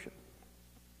self-preservation.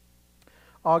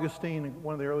 Augustine,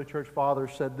 one of the early church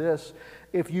fathers, said this: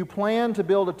 if you plan to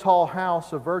build a tall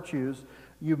house of virtues,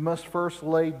 you must first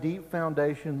lay deep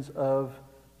foundations of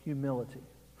humility.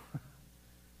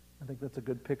 I think that's a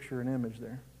good picture and image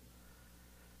there.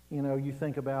 You know, you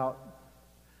think about,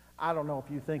 I don't know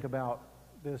if you think about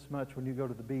this much when you go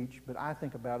to the beach, but I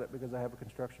think about it because I have a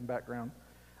construction background.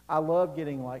 I love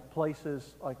getting like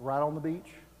places like right on the beach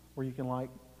where you can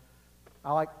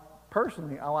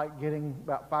personally, I like getting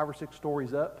about 5 or 6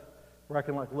 stories up where I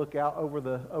can like look out over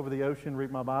the ocean,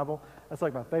 read my Bible. That's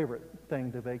like my favorite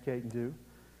thing to vacate and do.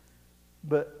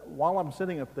 But while I'm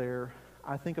sitting up there,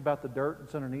 I think about the dirt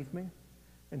that's underneath me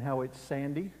and how it's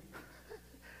sandy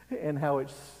and how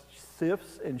it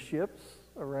sifts and shifts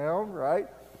around, right?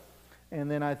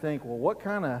 And then I think, well, what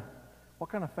kind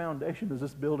of foundation does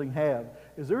this building have?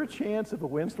 Is there a chance if a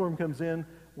windstorm comes in,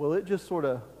 will it just sort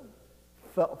of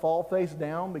fall face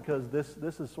down? Because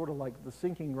this is sort of like the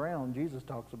sinking ground Jesus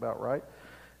talks about, right?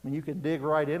 I mean, you can dig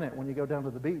right in it when you go down to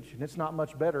the beach, and it's not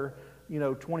much better,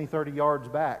 20, 30 yards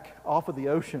back off of the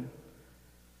ocean.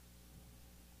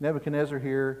 Nebuchadnezzar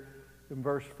here in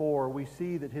verse 4, we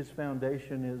see that his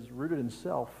foundation is rooted in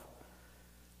self.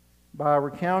 By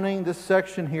recounting this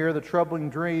section here, the troubling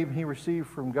dream he received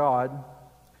from God,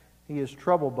 he is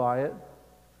troubled by it.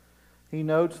 He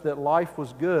notes that life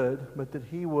was good, but that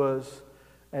he was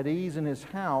at ease in his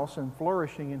house and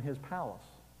flourishing in his palace.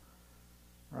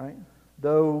 Right?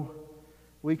 Though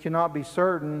we cannot be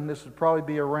certain, this would probably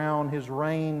be around his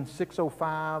reign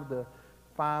 605 to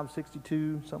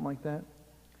 562, something like that.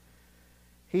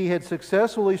 He had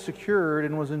successfully secured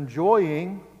and was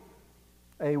enjoying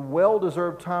a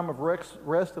well-deserved time of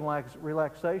rest and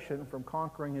relaxation from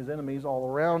conquering his enemies all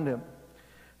around him.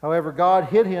 However, God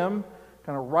hit him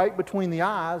kind of right between the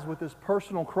eyes with this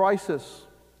personal crisis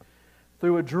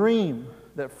through a dream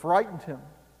that frightened him.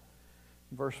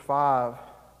 Verse 5.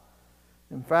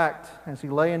 In fact, as he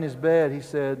lay in his bed, he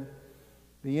said,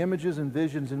 "The images and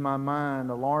visions in my mind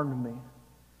alarmed me."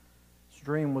 This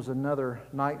dream was another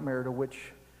nightmare to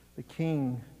which the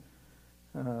king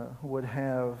would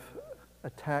have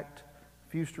attached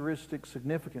futuristic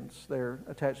significance.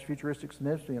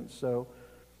 So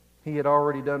he had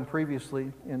already done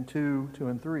previously in 2, 2,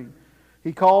 and 3.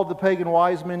 He called the pagan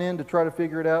wise men in to try to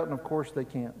figure it out, and of course they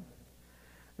can't.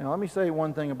 Now let me say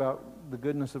one thing about the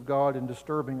goodness of God in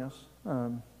disturbing us.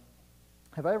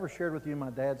 Have I ever shared with you my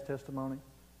dad's testimony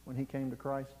when he came to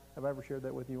Christ? Have I ever shared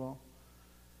that with you all?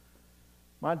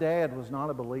 My dad was not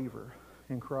a believer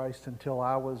in Christ until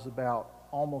I was about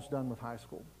almost done with high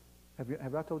school.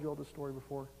 Have I told you all this story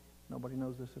before? Nobody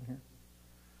knows this in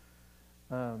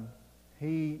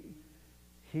here.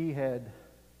 He had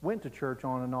went to church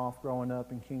on and off growing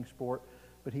up in Kingsport,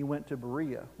 but he went to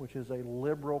Berea, which is a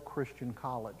liberal Christian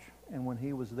college. And when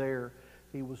he was there,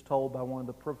 he was told by one of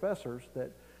the professors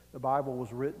that the Bible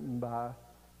was written by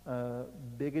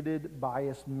bigoted,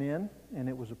 biased men, and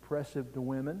it was oppressive to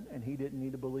women, and he didn't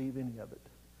need to believe any of it.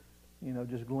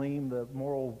 Just glean the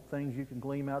moral things you can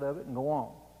glean out of it and go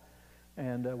on.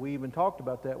 And we even talked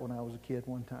about that when I was a kid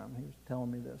one time. He was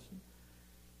telling me this.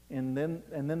 And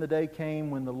then the day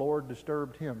came when the Lord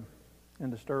disturbed him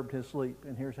and disturbed his sleep.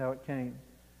 And here's how it came.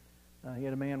 He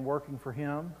had a man working for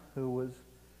him who was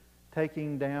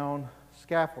taking down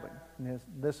scaffolding. And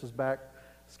this is back.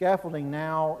 Scaffolding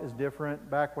now is different.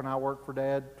 Back when I worked for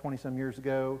Dad 20-some years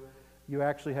ago, you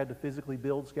actually had to physically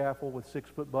build scaffold with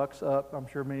 6-foot bucks up. I'm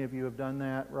sure many of you have done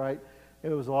that, right? It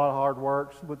was a lot of hard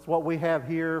work. It's what we have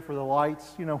here for the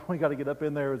lights. We got to get up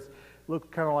in there. It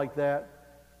looked kind of like that.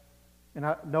 And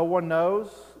no one knows,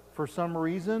 for some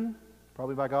reason,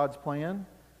 probably by God's plan,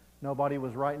 nobody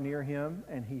was right near him,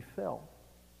 and he fell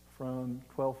from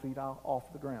 12 feet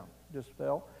off the ground. Just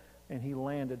fell, and he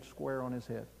landed square on his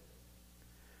head.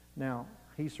 Now,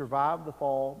 he survived the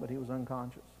fall, but he was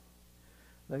unconscious.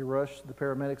 They rushed the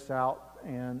paramedics out,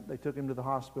 and they took him to the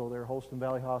hospital there, Holston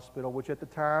Valley Hospital, which at the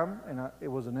time, and it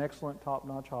was an excellent,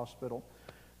 top-notch hospital,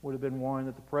 would have been one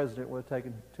that the president would have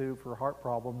taken to for heart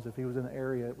problems if he was in the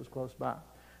area it was close by.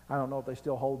 I don't know if they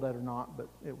still hold that or not, but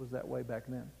it was that way back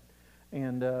then.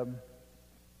 And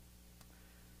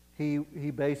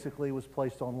he basically was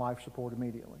placed on life support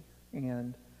immediately.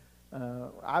 And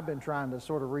I've been trying to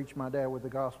sort of reach my dad with the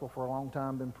gospel for a long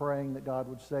time, been praying that God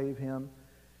would save him,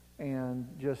 and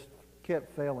just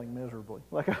kept failing miserably.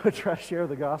 Like I would try to share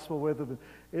the gospel with him.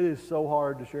 It is so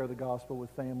hard to share the gospel with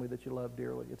family that you love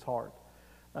dearly. It's hard.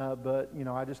 But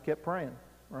I just kept praying,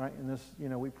 right? And this,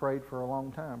 we prayed for a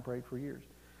long time, prayed for years.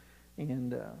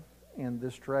 and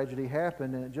this tragedy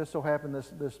happened, and it just so happened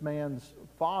this man's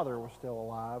father was still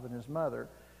alive and his mother,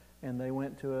 and they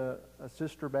went to a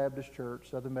sister Baptist church,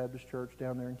 Southern Baptist church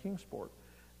down there in Kingsport,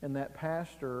 and that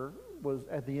pastor was,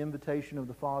 at the invitation of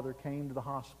the father, came to the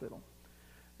hospital,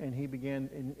 and he began,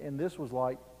 and this was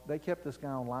like, they kept this guy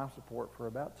on life support for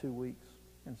about 2 weeks,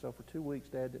 and so for 2 weeks,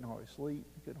 Dad didn't hardly sleep,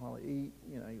 he couldn't hardly eat,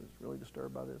 he was really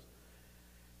disturbed by this,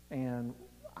 and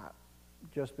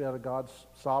just out of God's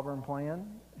sovereign plan,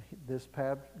 this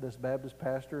Baptist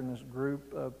pastor and this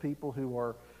group of people who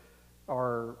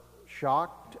are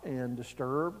shocked and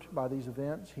disturbed by these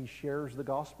events, he shares the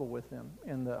gospel with them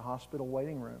in the hospital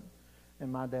waiting room.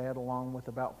 And my dad, along with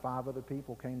about 5 other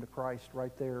people, came to Christ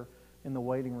right there in the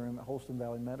waiting room at Holston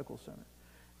Valley Medical Center.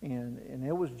 And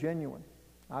it was genuine.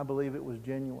 I believe it was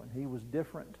genuine. He was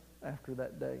different after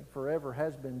that day. Forever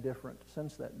has been different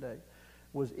since that day.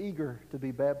 Was eager to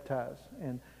be baptized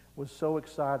and was so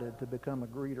excited to become a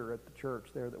greeter at the church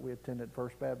there that we attended,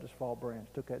 First Baptist Fall Branch.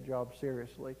 Took that job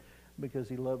seriously because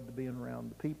he loved being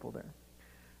around the people there.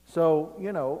 So,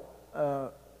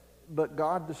 but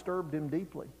God disturbed him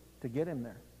deeply to get him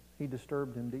there. He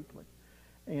disturbed him deeply.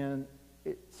 And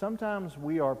sometimes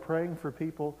we are praying for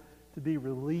people to be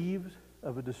relieved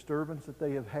of a disturbance that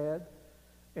they have had.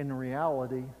 In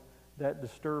reality, that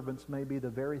disturbance may be the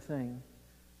very thing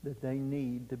that they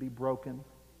need to be broken.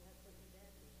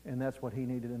 And that's what he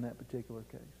needed in that particular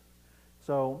case.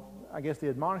 So I guess the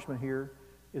admonishment here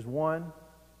is, 1,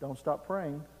 don't stop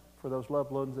praying for those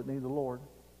loved ones that need the Lord.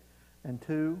 And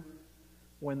 2,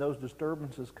 when those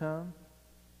disturbances come,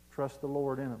 trust the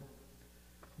Lord in them.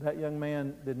 That young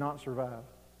man did not survive.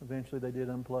 Eventually they did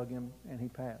unplug him and he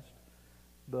passed.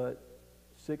 But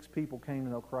 6 people came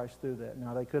to know Christ through that.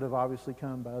 Now they could have obviously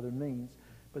come by other means,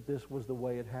 but this was the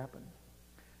way it happened.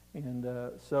 And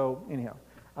so anyhow,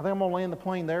 I think I'm going to land the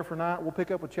plane there for now. We'll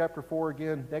pick up with chapter 4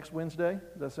 again next Wednesday.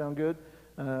 Does that sound good?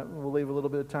 We'll leave a little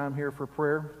bit of time here for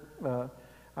prayer.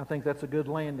 I think that's a good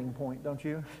landing point, don't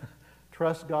you?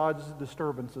 Trust God's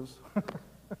disturbances.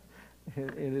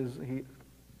 He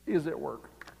is at work.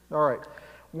 All right.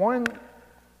 One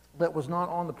that was not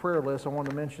on the prayer list I wanted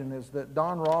to mention is that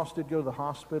Don Ross did go to the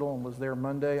hospital and was there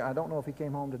Monday. I don't know if he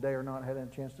came home today or not. I hadn't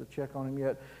had a chance to check on him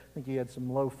yet. I think he had some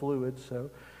low fluids, so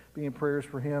be in prayers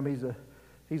for him.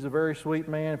 He's a very sweet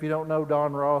man. If you don't know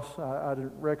Don Ross, I'd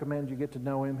recommend you get to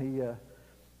know him. He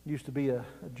used to be a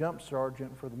jump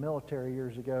sergeant for the military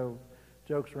years ago.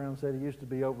 Jokes around, said he used to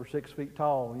be over 6 feet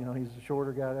tall. He's a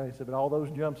shorter guy. He said, but all those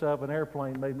jumps out of an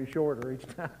airplane made me shorter each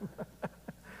time.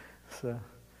 So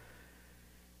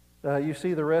you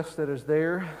see the rest that is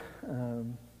there.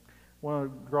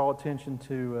 Want to draw attention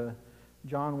to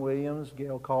John Williams.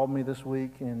 Gail called me this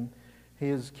week, and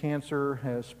his cancer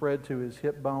has spread to his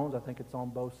hip bones. I think it's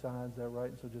on both sides, is that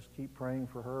right? So just keep praying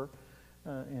for her.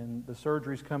 And the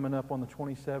surgery's coming up on the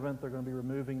 27th. They're going to be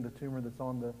removing the tumor that's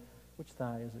on the, which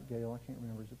thigh is it, Gail? I can't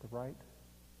remember. Is it the right?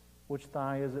 Which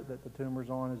thigh is it that the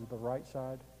tumor's on? Is it the right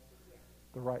side?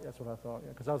 The right, that's what I thought, yeah.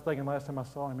 Because I was thinking last time I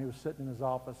saw him, he was sitting in his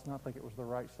office, and I think it was the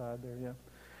right side there, yeah.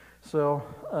 So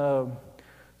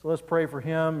let's pray for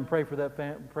him and pray for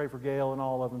pray for Gail and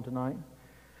all of them tonight.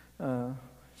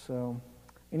 So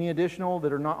any additional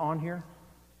that are not on here?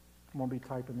 I'm going to be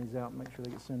typing these out and make sure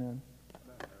they get sent in.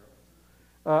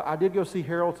 I did go see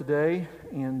Harold today,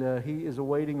 and he is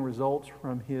awaiting results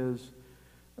from his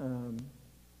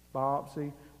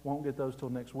biopsy. Won't get those till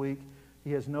next week.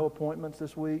 He has no appointments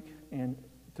this week, and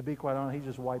to be quite honest, he's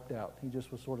just wiped out. He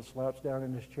just was sort of slouched down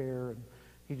in his chair, and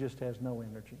he just has no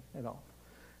energy at all.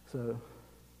 So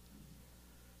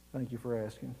thank you for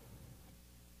asking.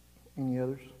 Any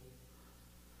others?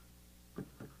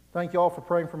 Thank you all for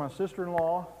praying for my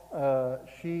sister-in-law.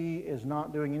 She is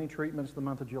not doing any treatments the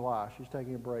month of July. She's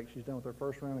taking a break. She's done with her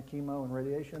first round of chemo and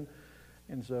radiation.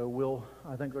 And so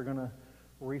I think they're going to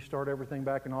restart everything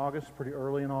back in August, pretty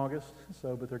early in August.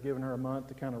 But they're giving her a month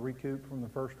to kind of recoup from the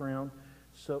first round.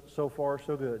 So far,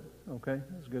 so good. Okay?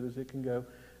 As good as it can go.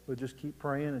 But just keep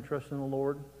praying and trusting the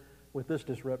Lord with this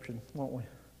disruption, won't we?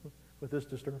 With this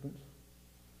disturbance.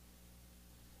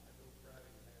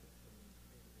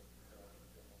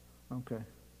 Okay.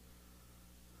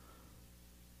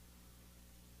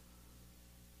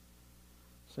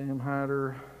 Sam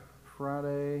Hyder,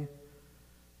 Friday,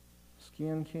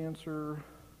 skin cancer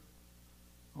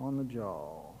on the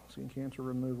jaw. Skin cancer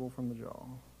removal from the jaw.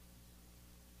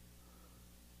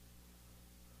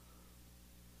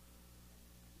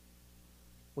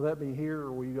 Will that be here,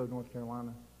 or will you go to North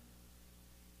Carolina?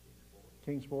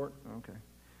 Kingsport? Okay.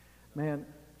 Man,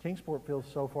 Kingsport feels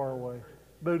so far away.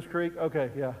 Boones Creek?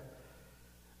 Okay, yeah.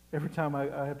 Every time I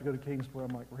have to go to Kingsport,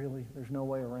 I'm like, really? There's no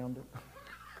way around it.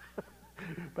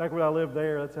 Back when I lived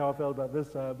there, that's how I felt about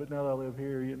this side. But now that I live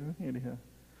here, anyhow.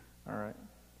 All right.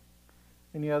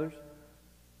 Any others?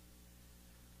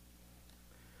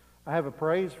 I have a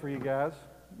praise for you guys.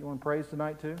 You want to praise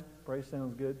tonight too? Praise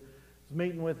sounds good. I was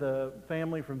meeting with a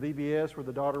family from VBS where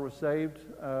the daughter was saved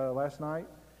last night.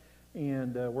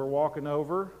 And we're walking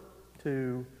over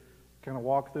to kind of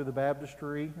walk through the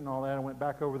baptistry and all that. I went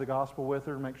back over the gospel with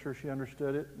her to make sure she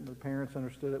understood it. And the parents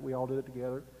understood it. We all did it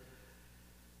together.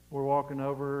 We're walking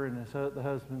over, and the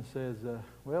husband says,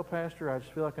 well, Pastor, I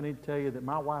just feel like I need to tell you that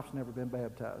my wife's never been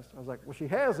baptized. I was like, well, she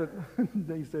hasn't.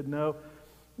 He said, no.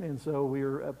 And so we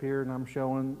were up here, and I'm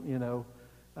showing, little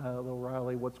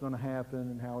Riley what's going to happen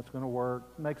and how it's going to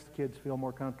work. Makes the kids feel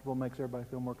more comfortable, makes everybody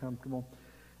feel more comfortable.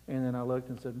 And then I looked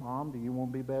and said, Mom, do you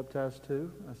want to be baptized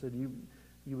too? I said,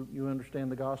 you understand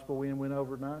the gospel we went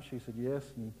over tonight? She said,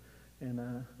 yes. And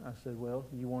I said, well,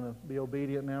 you want to be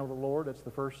obedient now to the Lord? That's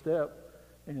the first step.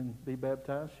 And be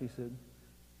baptized? She said,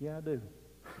 yeah, I do.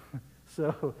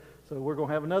 So we're going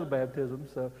to have another baptism.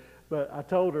 But I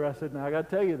told her, I said, now I got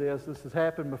to tell you this has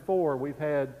happened before.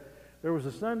 There was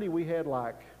a Sunday we had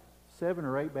like 7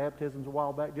 or 8 baptisms a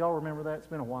while back. Do y'all remember that? It's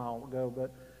been a while ago.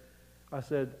 But I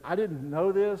said, I didn't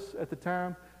know this at the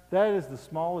time. That is the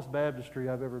smallest baptistry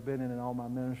I've ever been in all my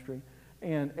ministry.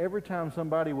 And every time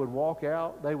somebody would walk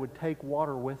out, they would take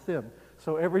water with them.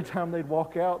 So every time they'd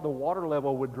walk out, the water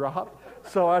level would drop.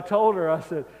 So I told her, I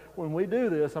said, when we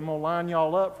do this, I'm going to line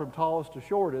y'all up from tallest to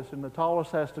shortest, and the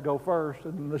tallest has to go first,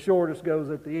 and the shortest goes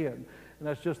at the end. And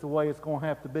that's just the way it's going to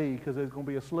have to be, because there's going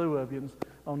to be a slew of you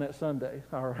on that Sunday,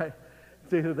 all right?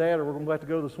 It's either that or we're going to have to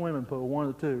go to the swimming pool, one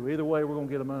of the two. Either way, we're going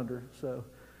to get them under. So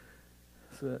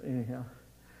anyhow.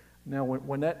 Now,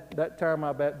 when that time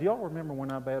do y'all remember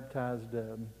when I baptized,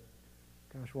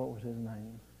 what was his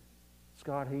name?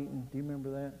 Scott Heaton. Do you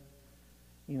remember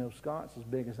that? Scott's as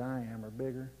big as I am, or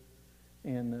bigger.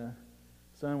 And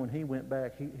son, when he went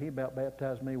back, he about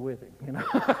baptized me with him.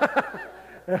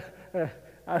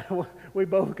 We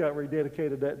both got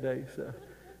rededicated that day. So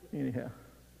anyhow.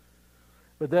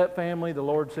 But that family, the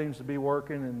Lord seems to be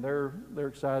working, and they're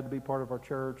excited to be part of our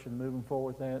church and moving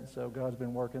forward with that. So God's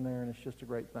been working there, and it's just a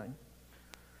great thing.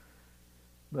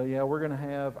 But yeah, we're going to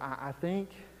have, I think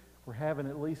we're having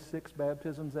at least 6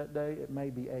 baptisms that day. It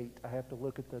may be 8. I have to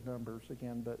look at the numbers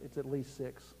again, but it's at least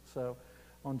 6. So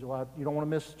on you don't want to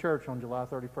miss church on July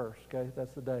 31st, okay?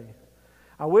 That's the day.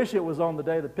 I wish it was on the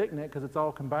day of the picnic because it's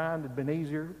all combined. It'd been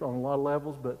easier on a lot of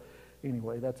levels, but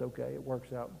anyway, that's okay. It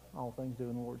works out. All things do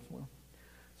in the Lord's will.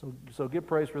 So give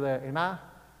praise for that. And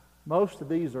most of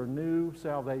these are new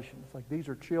salvations. Like these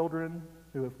are children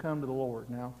who have come to the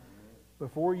Lord. Now,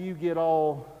 before you get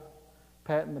all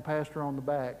patting the pastor on the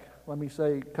back, let me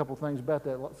say a couple things about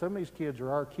that. Some of these kids are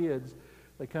our kids.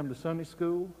 They come to Sunday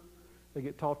school. They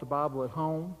get taught the Bible at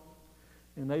home.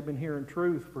 And they've been hearing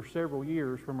truth for several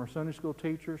years from our Sunday school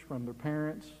teachers, from their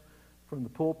parents, from the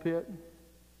pulpit.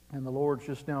 And the Lord's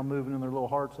just now moving in their little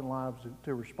hearts and lives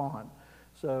to respond.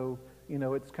 So,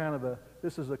 it's kind of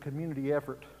this is a community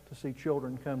effort to see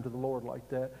children come to the Lord like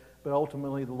that. But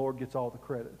ultimately, the Lord gets all the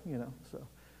credit, So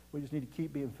we just need to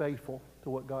keep being faithful to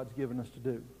what God's given us to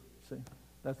do. See,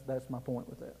 that's my point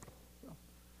with that. So.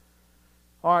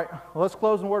 All right, well, let's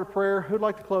close in a word of prayer. Who'd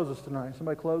like to close us tonight?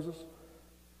 Somebody close us?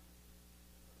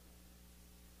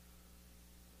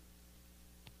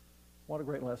 What a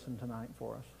great lesson tonight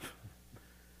for us.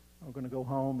 I'm going to go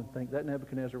home and think that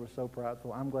Nebuchadnezzar was so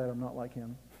prideful. I'm glad I'm not like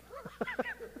him.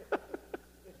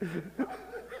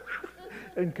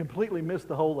 And completely missed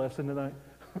the whole lesson tonight.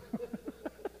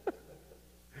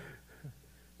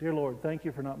 Dear Lord, thank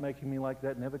you for not making me like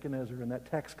that Nebuchadnezzar and that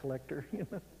tax collector.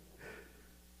 All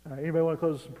right, anybody want to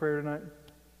close us in prayer tonight?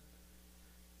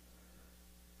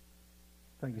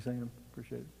 Thank you, Sam.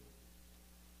 Appreciate it.